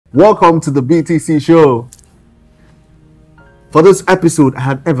Welcome to the BTC show. For this episode, I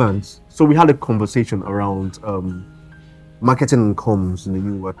had Evans. So we had a conversation around marketing and comms in the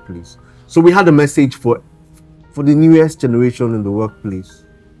new workplace. So we had a message for the newest generation in the workplace.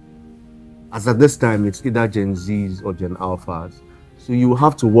 As at this time, it's either Gen Zs or Gen Alphas. So you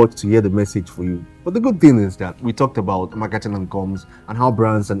have to watch to hear the message for you. But the good thing is that we talked about marketing and comms and how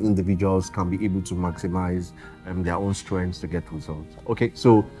brands and individuals can be able to maximize their own strengths to get results. Okay,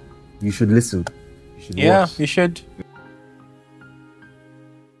 so you should listen. You should watch. You should.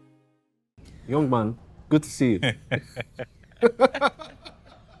 Young man, good to see you.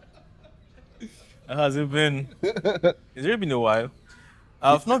 How has it been? It's really been a while.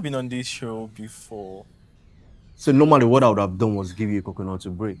 I've not been on this show before. So normally what I would have done was give you a coconut to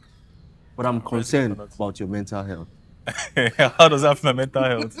break. But I'm concerned coconut? about your mental health. How does that affect my mental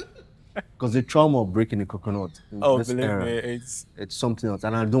health? Because the trauma of breaking a coconut in Oh, this believe era, me, it's something else.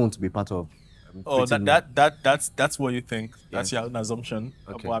 And I don't want to be part of that's what you think. That's your own assumption.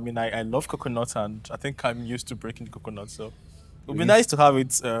 Okay. But I mean, I love coconut, and I think I'm used to breaking coconut. So it would be nice to have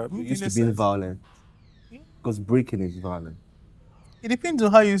it. used to being violent. Because breaking is violent. It depends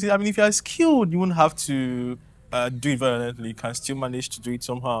on how you see it. I mean, if you're skilled, you won't have to do it violently. You can still manage to do it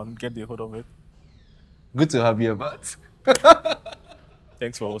somehow and get the hold of it. Good to have you about.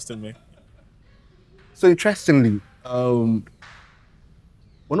 Thanks for hosting me. So interestingly, one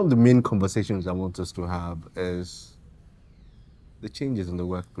of the main conversations I want us to have is the changes in the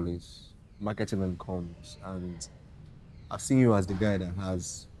workplace, marketing and comms. And I've seen you as the guy that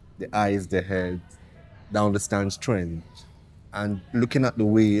has the eyes, the head, that understands trends. And looking at the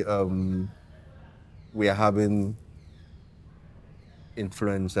way we are having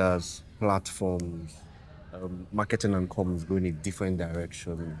influencers, platforms, marketing and comms going in a different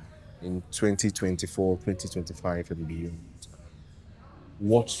direction in 2024, 2025 and beyond.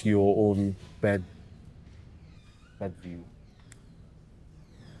 What's your own bad view?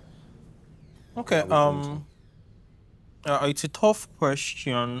 Okay. It's a tough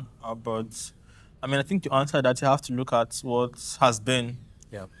question, but I mean, I think to answer that, you have to look at what has been,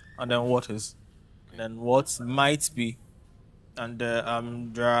 and then what is, and then what might be, and there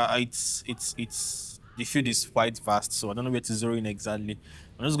are, it's the field is quite vast, so I don't know where to zero in exactly.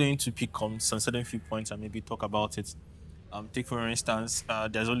 I'm just going to pick on some certain few points and maybe talk about it. Take for instance,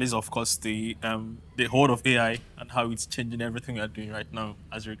 there's always, of course, the hold of AI and how it's changing everything we are doing right now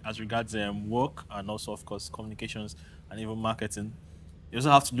as regards work and also, of course, communications and even marketing. You also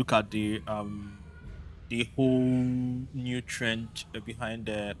have to look at the whole new trend behind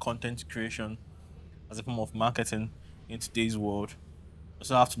content creation as a form of marketing in today's world. You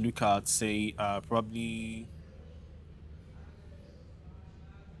also have to look at, say, probably.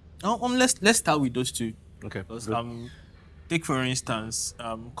 Let's start with those two. Okay. Because, take for instance,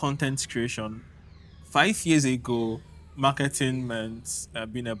 content creation. 5 years ago, marketing meant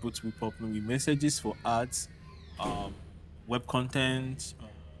being able to whip up maybe messages for ads, web content,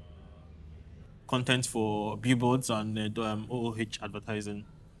 content for billboards and OOH advertising.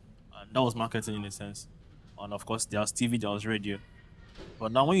 And that was marketing in a sense. And of course, there was TV, there was radio.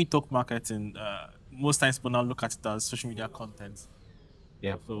 But now when you talk marketing, most times people now look at it as social media content.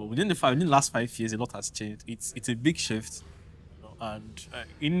 Yeah. So within the last 5 years, a lot has changed. It's a big shift, and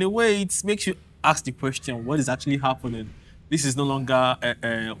in a way, it makes you ask the question: what is actually happening? This is no longer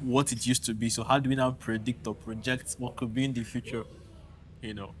what it used to be. So how do we now predict or project what could be in the future?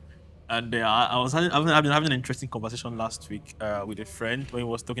 And I was having an interesting conversation last week with a friend when he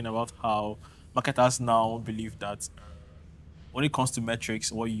was talking about how marketers now believe that when it comes to metrics,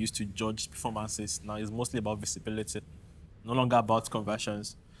 what you use to judge performances now is mostly about visibility, no longer about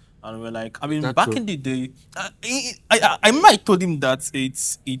conversions. And we're like, I mean, That's back true. in the day, I might told him that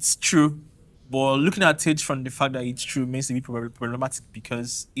it's true, but looking at it from the fact that it's true makes it be problematic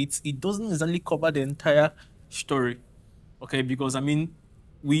because it doesn't exactly cover the entire story. Okay, because I mean,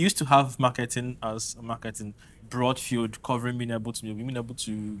 we used to have marketing as a marketing broad field covering being able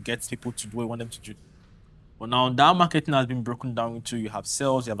to get people to do what we want them to do. But now that marketing has been broken down into you have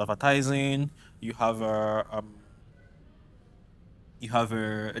sales, you have advertising, you have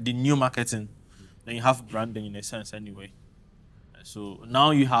the new marketing, then you have branding in a sense anyway. So now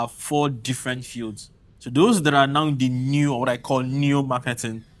you have 4 different fields. So those that are now the new, or what I call new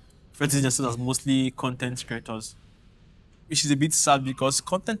marketing, refer to themselves as mostly content creators, which is a bit sad because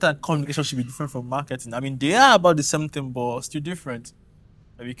content and communication should be different from marketing. I mean, they are about the same thing, but still different.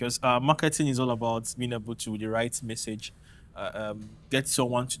 Because marketing is all about being able to, with the right message, get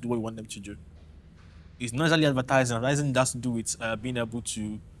someone to do what you want them to do. It's not exactly advertising. Advertising has to do with being able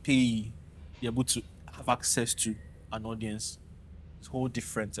to pay, be able to have access to an audience. It's whole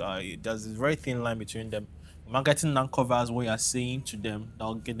different. There's a very thin line between them. Marketing now covers what you're saying to them.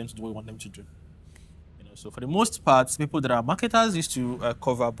 That'll get them to do what you want them to do. So for the most part, people that are marketers used to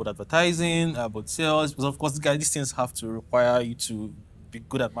cover both advertising, both sales. Because of course, these things have to require you to be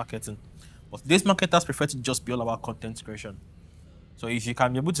good at marketing. But these marketers prefer to just be all about content creation. So if you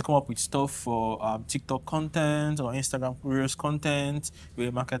can be able to come up with stuff for TikTok content or Instagram Reels content, you're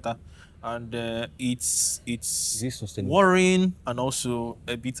a marketer. And it's worrying and also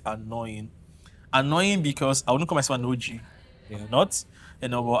a bit annoying. Annoying because I wouldn't call myself an OG. Yeah. Not.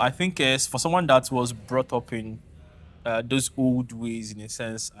 But I think for someone that was brought up in those old ways, in a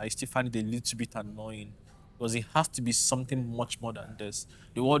sense, I still find it a little bit annoying because it has to be something much more than this.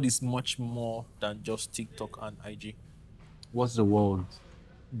 The world is much more than just TikTok and IG. What's the world?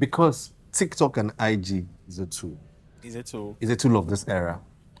 Because TikTok and IG is a tool. Is a tool. It's a tool of this era.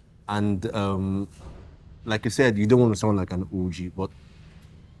 And like you said, you don't want to sound like an OG, but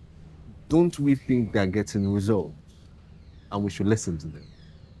don't we think they're getting results? And we should listen to them.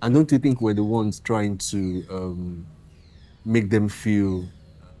 And don't you think we're the ones trying to make them feel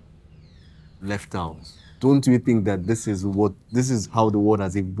left out? Don't you think that this is how the world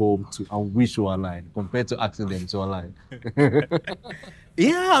has evolved to, and we should align compared to asking them to align?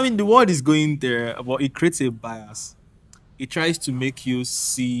 Yeah, I mean the world is going there, but it creates a bias. It tries to make you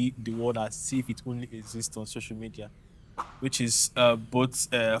see the world as if it only exists on social media, which is both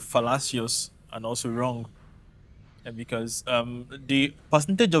fallacious and also wrong. Because the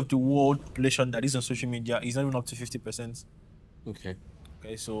percentage of the world population that is on social media is not even up to 50%. Okay,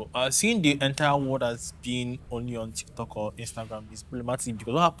 so seeing the entire world as being only on TikTok or Instagram is problematic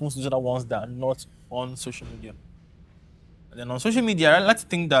because what happens to the other ones that are not on social media? And then on social media, I like to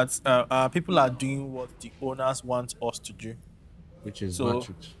think that people are doing what the owners want us to do. Which is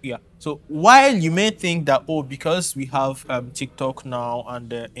yeah. So while you may think that because we have TikTok now and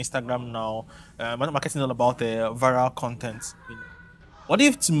Instagram now, marketing is all about viral content. What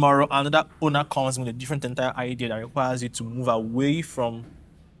if tomorrow another owner comes with a different entire idea that requires you to move away from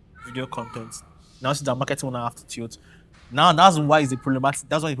video content? Now the marketing owner have to tilt. Now that's why it's problematic.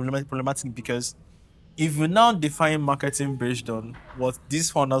 That's why it's problematic because if we now define marketing based on what these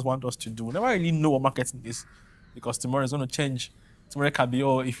founders want us to do, we never really know what marketing is because tomorrow is going to change. Tomorrow can be,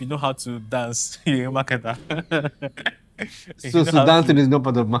 if you know how to dance, you're a marketer. so dancing is not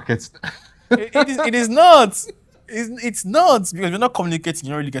part of market. It is not. It's not because you're not communicating,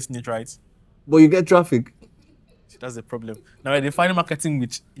 you're not really getting it right. But you get traffic. That's the problem. Now we're defining marketing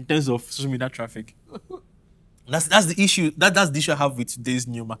in terms of social media traffic. That's the issue. That's the issue I have with today's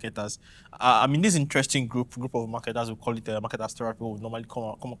new marketers. I mean, this interesting group of marketers, we call it marketers therapy, who normally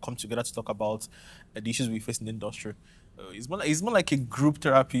come together to talk about the issues we face in the industry. It's more like a group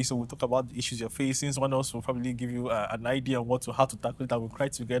therapy. So we'll talk about the issues you're facing. Someone else will probably give you an idea on how to tackle it, and we'll cry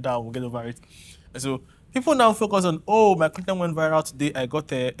together and we'll get over it. And so people now focus on, my content went viral today. I got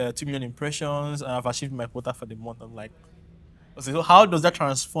 2 million impressions and I've achieved my quota for the month. I'm like, so how does that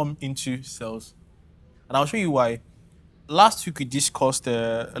transform into sales? And I'll show you why. Last week we discussed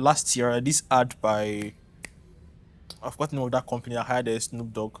last year this ad by, I've forgotten the name of that company. I hired a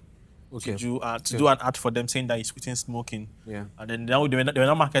Snoop Dogg to do an ad for them saying that he's quitting smoking. Yeah. And then now they were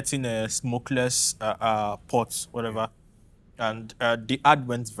now marketing smokeless pots, whatever. And the ad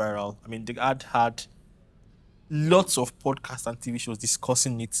went viral. I mean, the ad had lots of podcasts and TV shows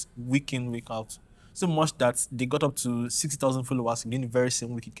discussing it week in, week out. So much that they got up to 60,000 followers in the very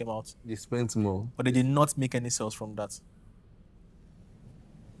same week it came out. They spent more. But they did not make any sales from that.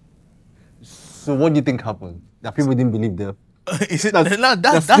 So what do you think happened? That people didn't believe them? That's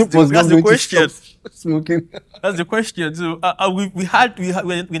the question. Smoking. That's the question. So we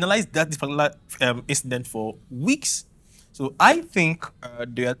analyzed that particular incident for weeks. So I think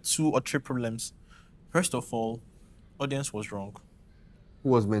there are 2 or 3 problems. First of all, audience was wrong. Who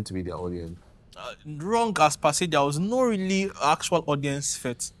was meant to be their audience? Wrong as per se. There was no really actual audience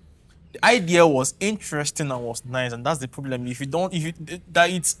fit. The idea was interesting and was nice, and that's the problem. That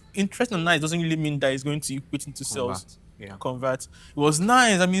it's interesting and nice doesn't really mean that it's going to equate into sales. Convert. It was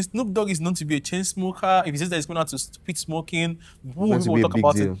nice. I mean, Snoop Dogg is known to be a chain smoker. If he says that he's going to quit smoking, who will talk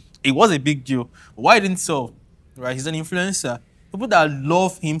about it? It was a big deal. Why didn't so? Right? He's an influencer. People that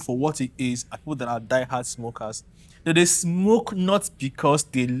love him for what he is are people that are diehard smokers. They smoke not because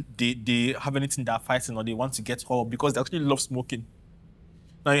they have anything they're fighting or they want to get home, because they actually love smoking.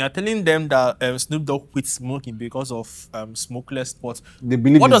 Now you're telling them that Snoop Dogg quit smoking because of smokeless pots.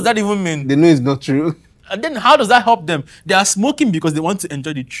 What does that even mean? They know it's not true. And then how does that help them? They are smoking because they want to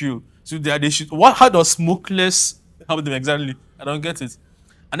enjoy the thrill. So they should. How does smokeless help them exactly? I don't get it.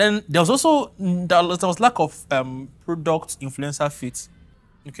 And then there was also there was lack of product influencer fit.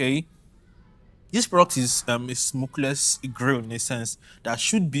 Okay, this product is a smokeless grill in a sense that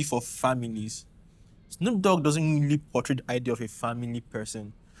should be for families. Snoop Dogg doesn't really portray the idea of a family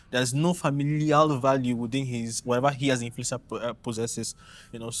person. There's no familial value within his whatever he as an influencer possesses,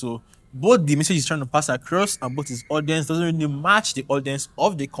 So both the message he's trying to pass across and both his audience doesn't really match the audience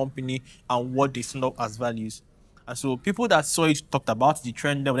of the company and what they stand up as values. And so people that saw it talked about the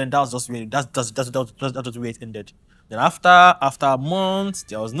trend, then that was just really that's where it ended. Then after months,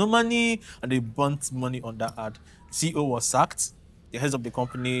 there was no money, and they burnt money on that ad. CEO was sacked, the heads of the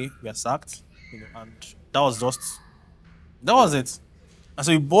company were sacked, and that was it. And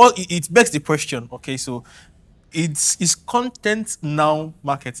so it begs the question, okay, so it's content now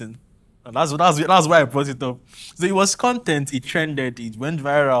marketing. And that's why I brought it up. So it was content, it trended, it went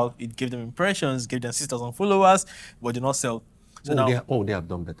viral, it gave them impressions, gave them 6,000 followers, but did not sell. So they have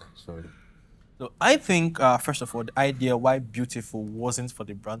done better. Sorry. So I think, first of all, the idea why beautiful wasn't for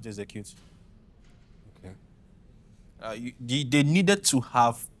the brand to execute. Okay. They needed to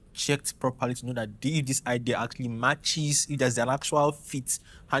have checked properly to know that if this idea actually matches, if there's an actual fit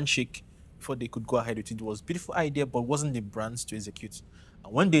handshake before they could go ahead with it. It was a beautiful idea, but wasn't the brands to execute.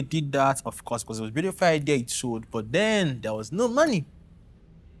 And when they did that, of course, because it was a beautiful idea, it sold, but then there was no money.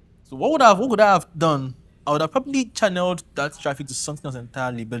 So what would I have done? I would have probably channeled that traffic to something else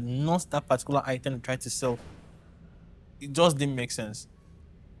entirely, but not that particular item to try to sell. It just didn't make sense.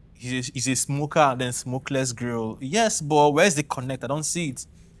 He's a smoker and then smokeless grill. Yes, but where's the connect? I don't see it.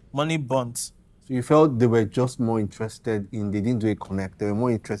 Money burnt. So you felt they were just more interested in, they didn't do a connect, they were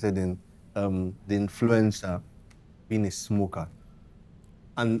more interested in the influencer being a smoker.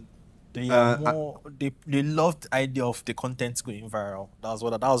 And they loved the idea of the content going viral. That was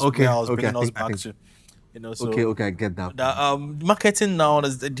where I was bringing us back to. So okay, I get that. Marketing now,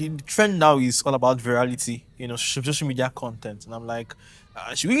 the trend now is all about virality, social media content. And I'm like,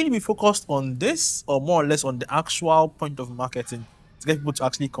 should we really be focused on this or more or less on the actual point of marketing to get people to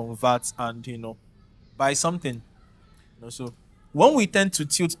actually convert and, buy something? So when we tend to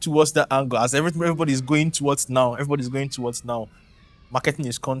tilt towards that angle, as everybody's going towards now, marketing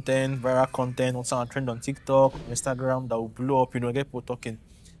is content, viral content, what's on trend on TikTok, Instagram that will blow up, get people talking.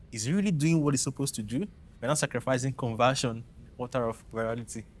 Is it really doing what it's supposed to do? We're not sacrificing conversion, water of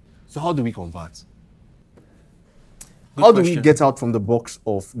virality. So how do we convert? How do we get out from the box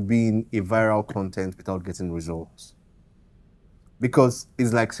of being a viral content without getting results? Because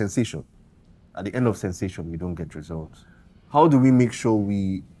it's like sensation. At the end of sensation, we don't get results. How do we make sure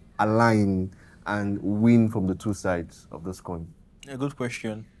we align and win from the two sides of this coin? A good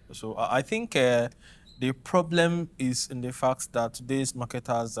question. So I think the problem is in the fact that today's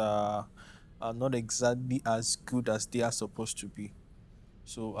marketers are not exactly as good as they are supposed to be.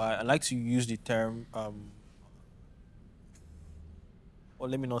 So I like to use the term, or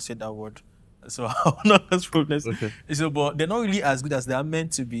let me not say that word. So I'm not as problems. Okay. So, but they're not really as good as they are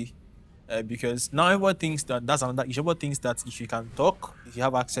meant to be. Because now everyone thinks that's another issue. Everyone thinks that if you can talk, if you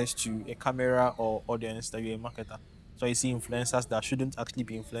have access to a camera or audience, that you're a marketer. So you see influencers that shouldn't actually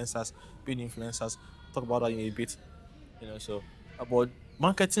be influencers, being influencers. Talk about that in a bit. So about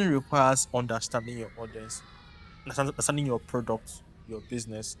marketing requires understanding your audience, understanding your product, your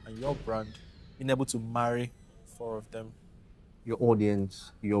business, and your brand, being able to marry four of them. Your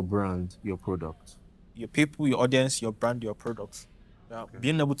audience, your brand, your product. Your people, your audience, your brand, your product. Okay.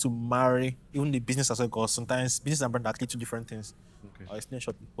 Being able to marry even the business as well, because sometimes business and brand are actually two different things. Okay. I'll explain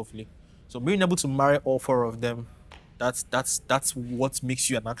shortly, hopefully. So being able to marry all four of them, that's what makes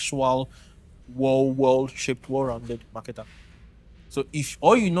you an actual world-shaped, well-rounded marketer. So if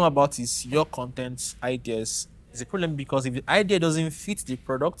all you know about is your content ideas, it's a problem, because if the idea doesn't fit the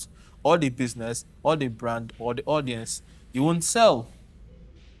product or the business or the brand or the audience, you won't sell.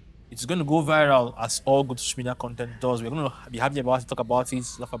 It's going to go viral as all good social media content does. We're going to be happy about it, talk about it,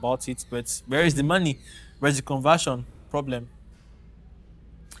 laugh about it, but where is the money? Where's the conversion problem?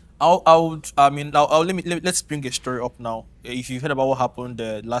 Let's bring a story up now. If you've heard about what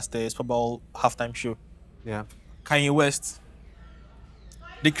happened last day, Super Bowl halftime show. Yeah. Kanye West.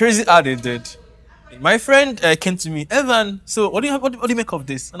 The crazy ad they did. My friend came to me, Evan, so what do you make of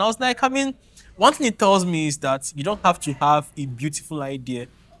this? And I was like, one thing it tells me is that you don't have to have a beautiful idea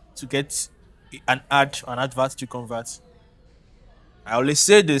to get an advert to convert. I always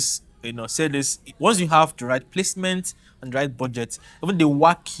say this, once you have the right placement and the right budget, even the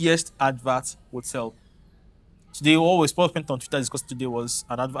wackiest advert would sell. Today, always went on Twitter because today was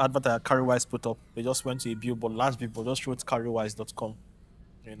an advert that Carrywise put up. They just went to a billboard, large people just wrote carrywise.com.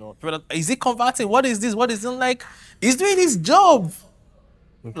 Is it converting? What is this? What is it? Like, he's doing his job.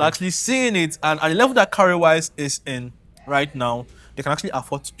 People are actually seeing it, and at the level that Carrywise is in right now, they can actually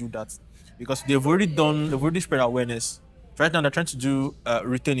afford to do that because they've already spread awareness. Right now, they're trying to do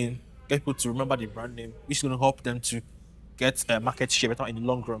retaining, get people to remember the brand name, which is going to help them to get market share better in the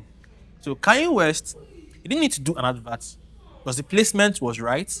long run. So Kanye West, he didn't need to do an advert because the placement was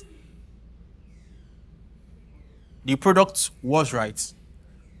right, the product was right.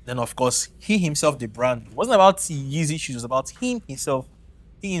 Then of course he himself, the brand, it wasn't about Yeezy shoes, it was about him himself.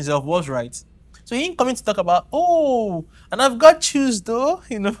 He himself was right. So he ain't coming to talk about, oh, and I've got shoes though,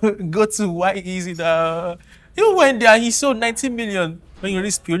 go to why easy the he went there, he sold 90 million. When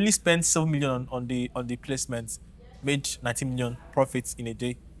you only spent 7 million on the placement, made 90 million profits in a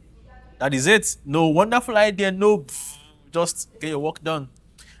day. That is it. No wonderful idea, just get your work done.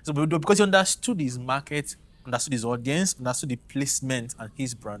 So because he understood his market, understood his audience, understood the placement and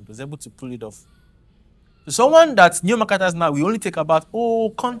his brand, was able to pull it off. So someone that new marketers now, we only think about,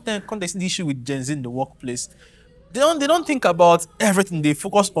 content is the issue with Gen Z in the workplace. They don't think about everything. They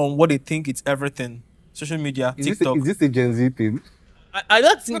focus on what they think it's everything. Social media, TikTok. Is this a Gen Z thing? I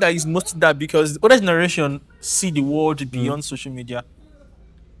don't think that is mostly that because the older generation see the world beyond social media.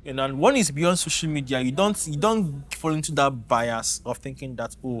 And when it's beyond social media, you don't fall into that bias of thinking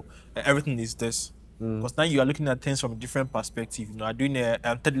that everything is this. Because now you are looking at things from a different perspective. You are doing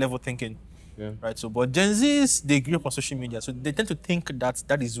a third level thinking. Yeah. Right. So but Gen Zs, they grew up on social media. So they tend to think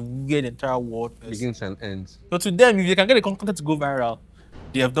that is where the entire world is. Begins and ends. So to them, if they can get the content to go viral,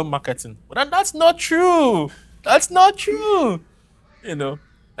 they have done marketing. But that's not true. That's not true. And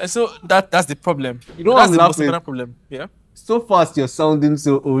so that's the problem. That's the most important problem. Yeah. So fast, you're sounding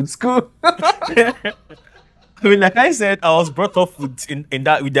so old school. I mean, like I said, I was brought up in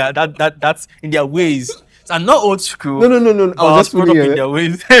their ways. So I'm not old school. No. I was just brought up in their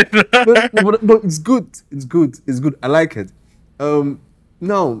ways. but it's good. It's good. I like it.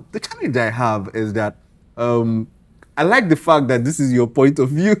 Now the challenge I have is that I like the fact that this is your point of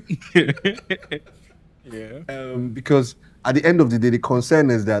view. Yeah. Because at the end of the day, the concern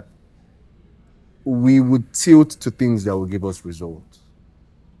is that we would tilt to things that will give us results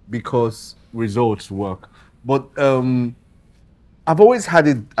because results work. But I've always had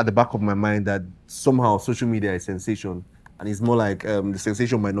it at the back of my mind that somehow social media is sensation, and it's more like the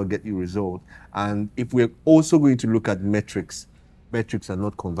sensation might not get you result. And if we're also going to look at metrics are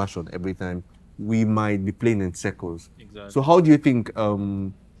not conversion every time, we might be playing in circles. Exactly. So how do you think it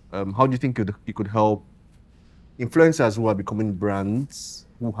could help influencers who are becoming brands,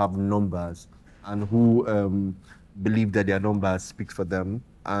 who have numbers and who believe that their numbers speak for them,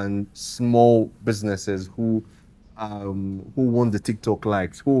 and small businesses who want the TikTok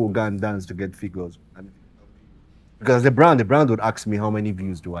likes, who will go and dance to get figures? Because the brand would ask me, how many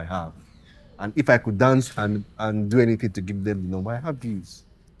views do I have? And if I could dance and do anything to give them the number, I have views.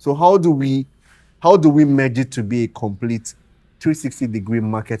 So how do we merge it to be a complete 360-degree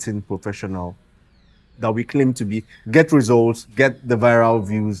marketing professional that we claim to be, get results, get the viral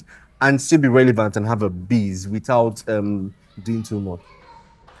views, and still be relevant and have a biz without doing too much?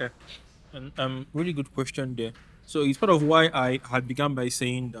 Okay. And really good question there. So it's part of why I had begun by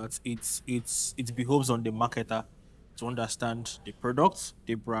saying that it behoves on the marketer to understand the product,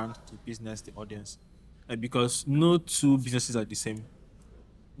 the brand, the business, the audience. Because no two businesses are the same.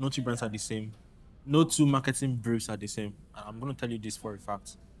 No two brands are the same. No two marketing briefs are the same. And I'm going to tell you this for a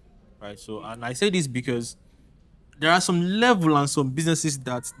fact. Right? So, and I say this because there are some level and some businesses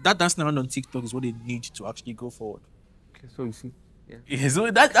that dancing around on TikTok is what they need to actually go forward. Okay, so you see. Yeah, so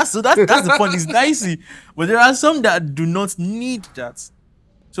that's the point. It's dicey, but there are some that do not need that.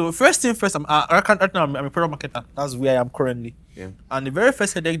 So first thing first, right now I'm a product marketer. That's where I am currently. Yeah. And the very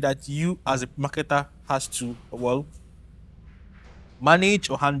first headache that you as a marketer has to manage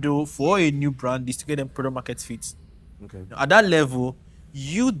or handle for a new brand is to get them product market fit. Okay. Now, at that level,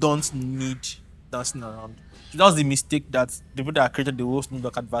 you don't need dancing around. So that's the mistake that the people that created the whole Snoop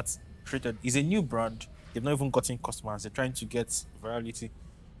Dogg adverts created. Is a new brand. They've not even gotten customers. They're trying to get virality.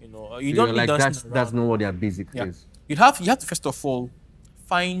 You don't need dancing around. That's not what their basic is. You have to first of all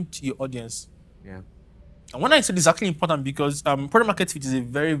find your audience. Yeah. And when I say this is actually important because product market fit is a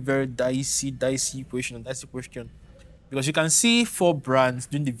very, very dicey question. Because you can see 4 brands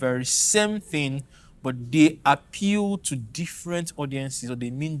doing the very same thing, but they appeal to different audiences or they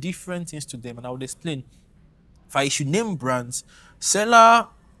mean different things to them. And I would explain. If I should name brands, Seller,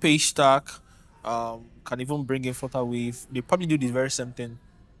 Paystack, can even bring in Flutterwave. They probably do the very same thing.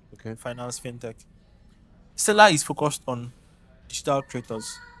 Okay. Finance, fintech. Seller is focused on digital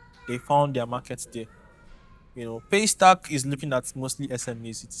creators. They found their market there. Paystack is looking at mostly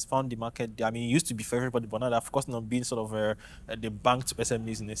SMEs. It's found the market there. I mean, it used to be for everybody, but now they're focusing on being sort of the bank to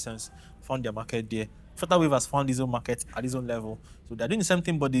SMEs in a sense. Found their market there. Flutterwave has found his own market at his own level. So they're doing the same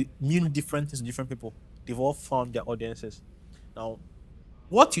thing, but they mean different things to different people. They've all found their audiences. Now,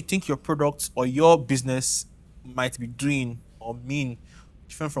 what you think your product or your business might be doing or mean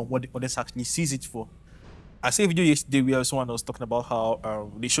different from what the audience actually sees it for. I saw a video yesterday where someone was talking about how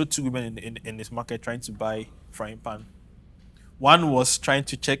they showed two women in this market trying to buy frying pan. One was trying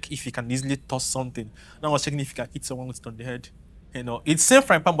to check if he can easily toss something. One was checking if he can hit someone with it on the head. It's same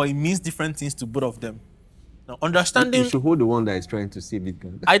frying pan, but it means different things to both of them. Now, understanding. You should hold the one that is trying to save it.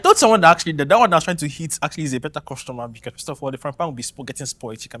 I thought someone that actually that one that was trying to hit actually is a better customer because first of all, the frying pan will be getting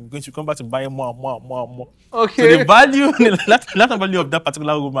spoiled. She can be going to come back to buy more and more and more and more. Okay. So the value, the lifetime value of that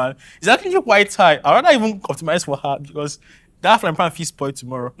particular woman is actually quite high. I rather even optimize for her because that frying pan will spoil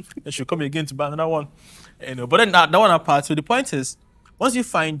tomorrow. And she'll come again to buy another one. But then that one apart. So the point is, once you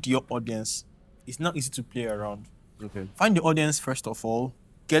find your audience, it's not easy to play around. Okay. Find the audience first of all.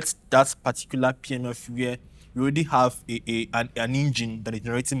 Get that particular PMF where you already have an engine that is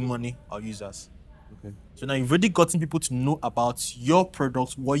generating money or users. Okay. So now you've already gotten people to know about your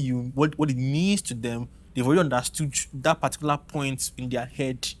product, what it means to them. They've already understood that particular point in their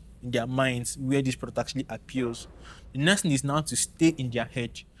head, in their minds, where this product actually appears. The next thing is now to stay in their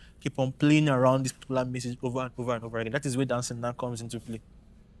head, keep on playing around this particular message over and over and over again. That is where dancing now comes into play.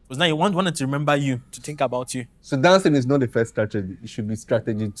 Because now you want it to remember you, to think about you. So dancing is not the first strategy. It should be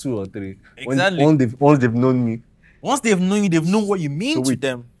strategy 2 or 3. Exactly. Once they've known me. Once they've known you, they've known what you mean to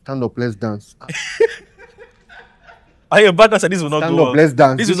them. Stand up, let's dance. Are you a bad dancer? This will not Stand go up, well. let's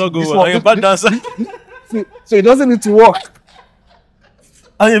dance. This will not go well. Are you a bad dancer? So it doesn't need to work.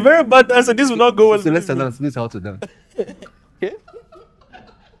 Are you a very bad dancer? This will not go well. So let's dance. This is how to dance. Okay.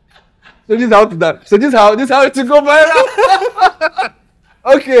 So this is how to dance. So this is how to go viral.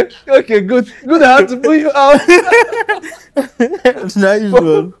 Okay, good. Good how to put you out. It's nice,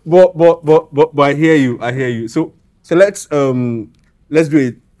 man. But I hear you. So let's do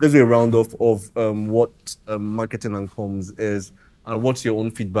a roundup of what marketing and comms is, and what's your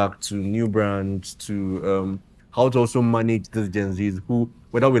own feedback to new brands, to how to also manage these Gen Zs who,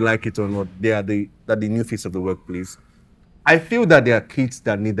 whether we like it or not, they are the new face of the workplace. I feel that there are kids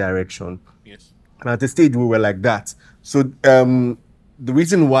that need direction. Yes. And at the stage we were like that. So the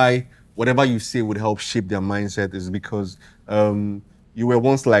reason why whatever you say would help shape their mindset is because you were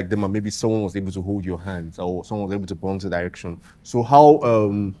once like them, and maybe someone was able to hold your hands or someone was able to point the direction. So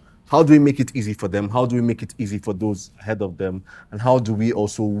how do we make it easy for them? How do we make it easy for those ahead of them? And how do we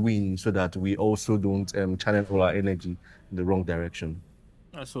also win so that we also don't channel all our energy in the wrong direction?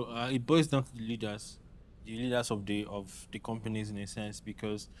 So it boils down to the leaders of the companies in a sense,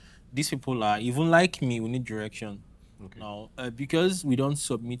 because these people are, even like me, we need direction. Okay. Now, because we don't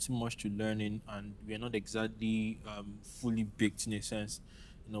submit much to learning and we are not exactly fully baked in a sense,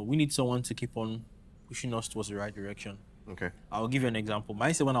 we need someone to keep on pushing us towards the right direction. Okay. I'll give you an example.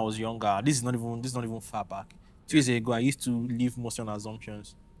 Myself, when I was younger, this is not even far back. 2 years ago, I used to live mostly on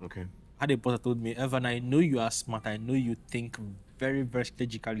assumptions. Okay. I had a boss that told me, Evan, I know you are smart. I know you think very, very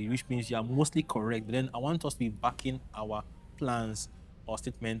strategically, which means you are mostly correct. But then I want us to be backing our plans or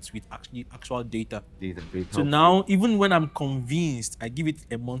statements with actual data. So now, even when I'm convinced, I give it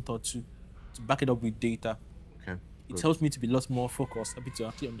a month or two to back it up with data. Okay. It helps me to be a lot more focused, a bit to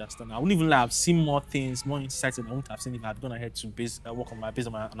actually understand. I wouldn't even lie, I've seen more things, more insights than I wouldn't have seen if I had gone ahead to work on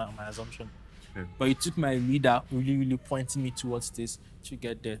my assumption. Okay. But it took my leader really, really pointing me towards this to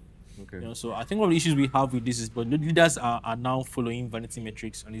get there. Okay. So I think one of the issues we have with this is, but leaders are now following vanity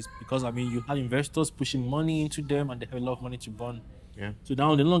metrics, and it's because you have investors pushing money into them, and they have a lot of money to burn. Yeah. So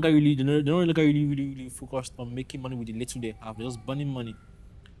now they're no longer really focused on making money with the little they have. They're just burning money.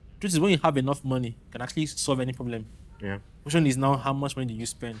 Truth is, when you have enough money, you can actually solve any problem. Yeah. The question is now, how much money do you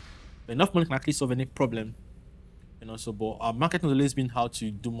spend? But enough money can actually solve any problem. But our marketing has always been how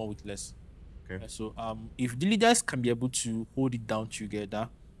to do more with less. Okay. So if the leaders can be able to hold it down together,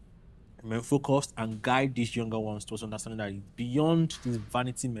 remain focused and guide these younger ones towards understanding that beyond these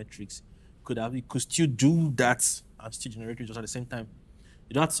vanity metrics, you could still do that and still generate results at the same time.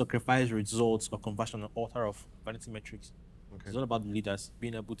 You don't have to sacrifice results or conversion on the altar of vanity metrics. Okay. It's all about the leaders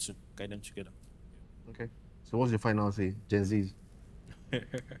being able to guide them together. Okay. So what's your final say, Gen Zs?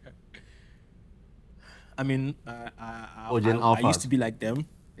 I mean, I used to be like them.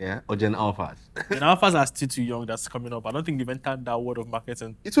 Yeah, or Gen Alphas. Gen Alphas are still too young. That's coming up. I don't think they've entered that world of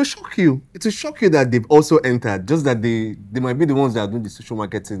marketing. It will shock you. It will shock you that they've also entered. Just that they might be the ones that are doing the social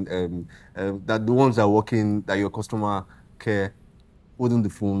marketing. That the ones that are working, that your customer care, holding the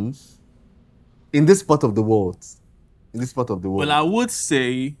phones. in this part of the world. In this part of the world. Well, I would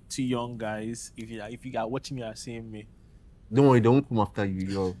say to young guys, if you are watching me or seeing me, don't worry, they won't come after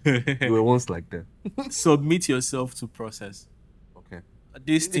you. You were once like that. Submit yourself to process. Okay.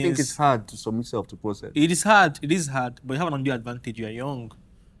 These Do you think it's hard to submit yourself to process? It is hard. It is hard, but you have an undue advantage. You are young.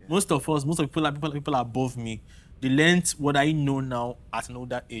 Yeah. Most of people are above me. They learned what I know now at an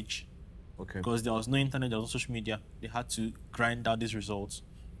older age. Okay. Because there was no internet, there was no social media. They had to grind out these results.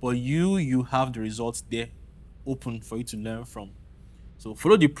 But you have the results there open for you to learn from. So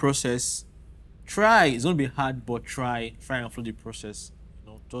follow the process. Try. It's going to be hard, but try and follow the process.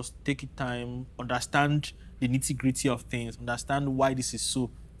 You know, just take your time, understand the nitty-gritty of things, understand why this is so.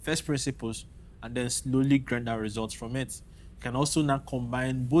 First principles, and then slowly grind out results from it. You can also now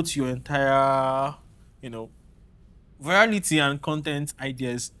combine both your entire, virality and content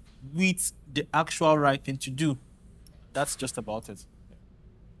ideas with the actual right thing to do. That's just about it.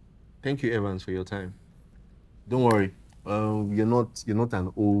 Thank you, Evans, for your time. Don't worry. You're not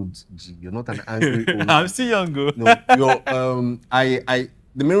an old G. You're not an angry old I'm still young, girl. No,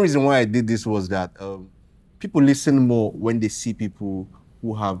 the main reason why I did this was that people listen more when they see people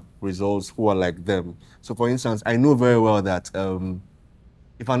who have results, who are like them. So for instance, I know very well that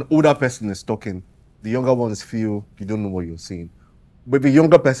if an older person is talking, the younger ones feel you don't know what you're saying. But if a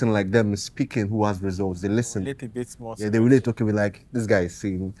younger person like them is speaking who has results, they listen. Relate a bit more. Yeah, they relate talking with like, this guy is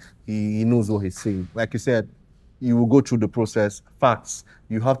saying, he knows what he's saying. Like you said, you will go through the process. Facts.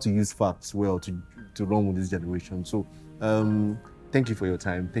 You have to use facts well to run with this generation. So thank you for your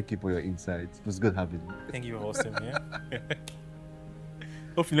time. Thank you for your insights. It was good having you. Thank you for hosting me.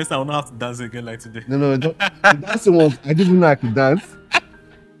 Hopefully next time I won't have to dance again like today. No, the dancing one, I didn't know I could dance.